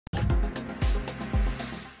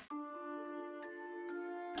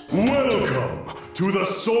Welcome to the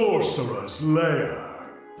Sorcerer's Lair.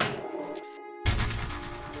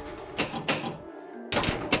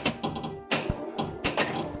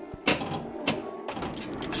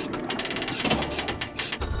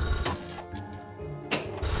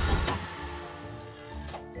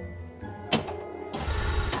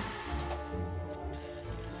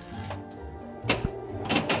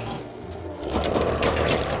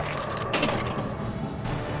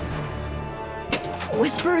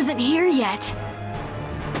 Whisper isn't here yet.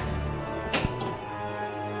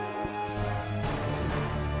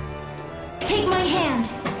 Take my hand.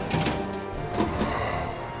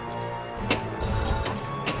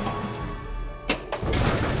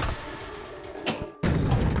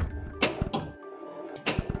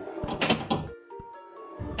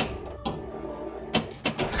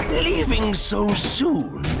 Leaving so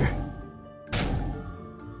soon?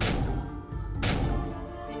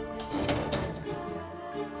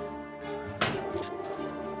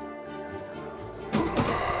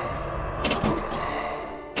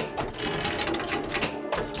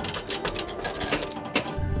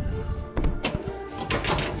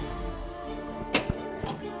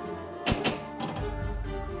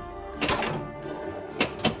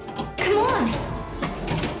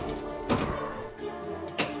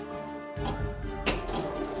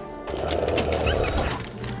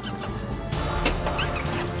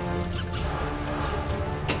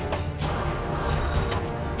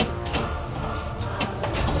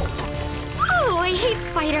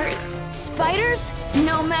 Spiders! Spiders?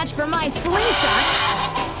 No match for my slingshot!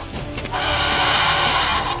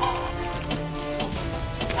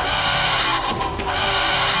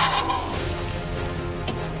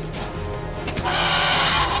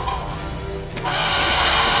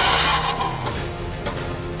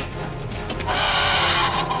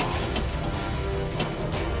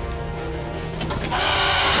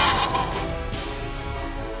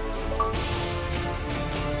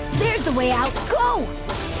 There's the way out! Go!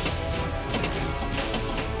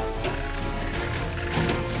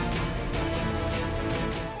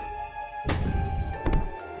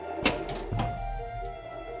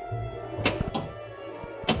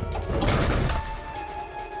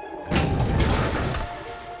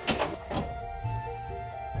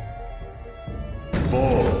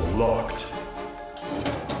 Ball locked.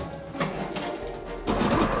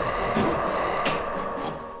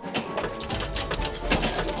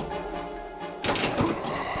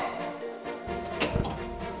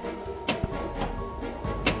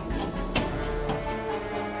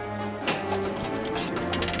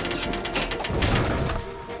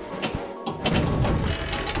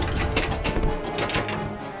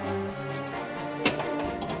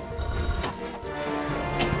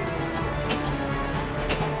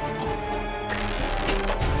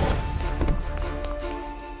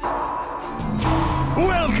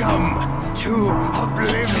 Welcome to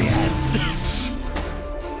Oblivion!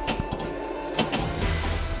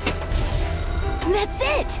 That's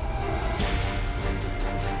it!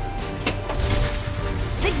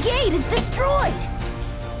 The gate is destroyed!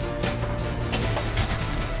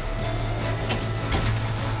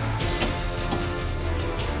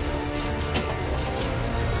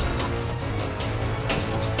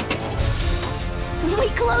 We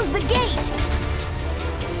close the gate!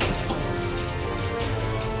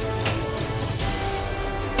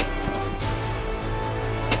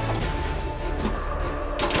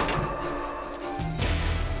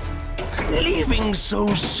 Leaving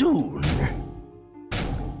so soon?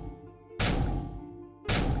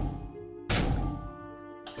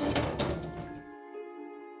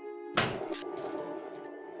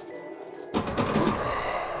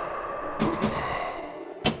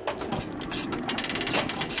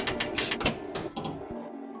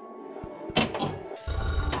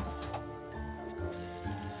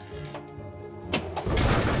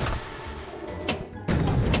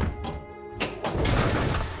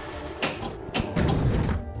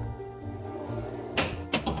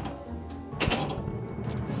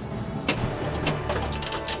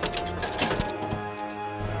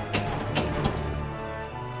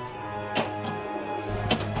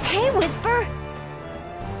 Hey, Whisper!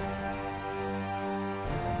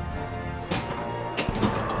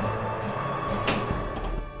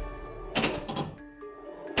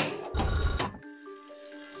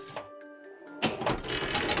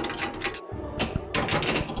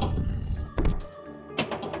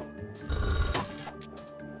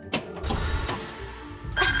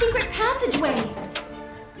 A secret passageway!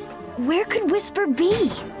 Where could Whisper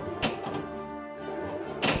be?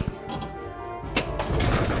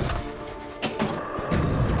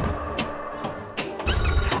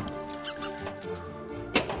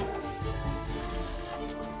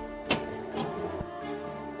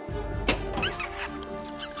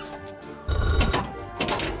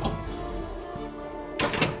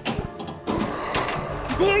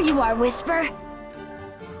 There you are, Whisper.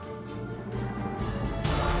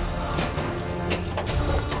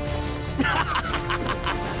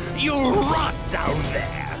 You'll rot down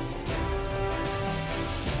there.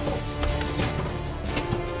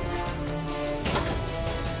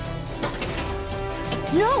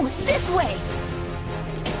 No, this way!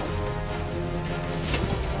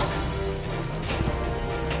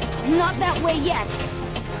 Not that way yet!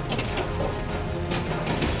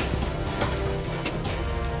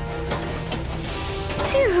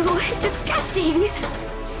 Ew, disgusting!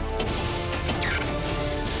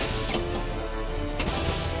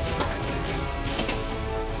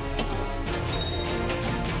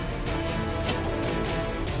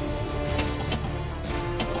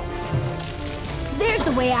 There's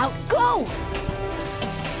the way out! Go!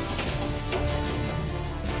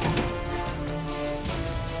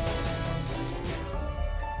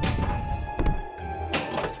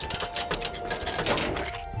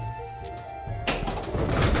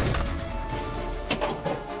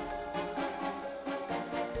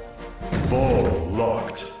 Ball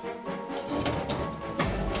locked.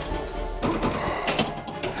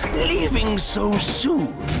 Leaving so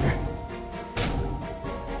soon?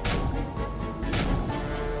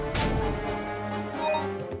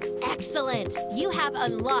 Excellent! You have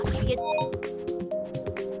unlocked the...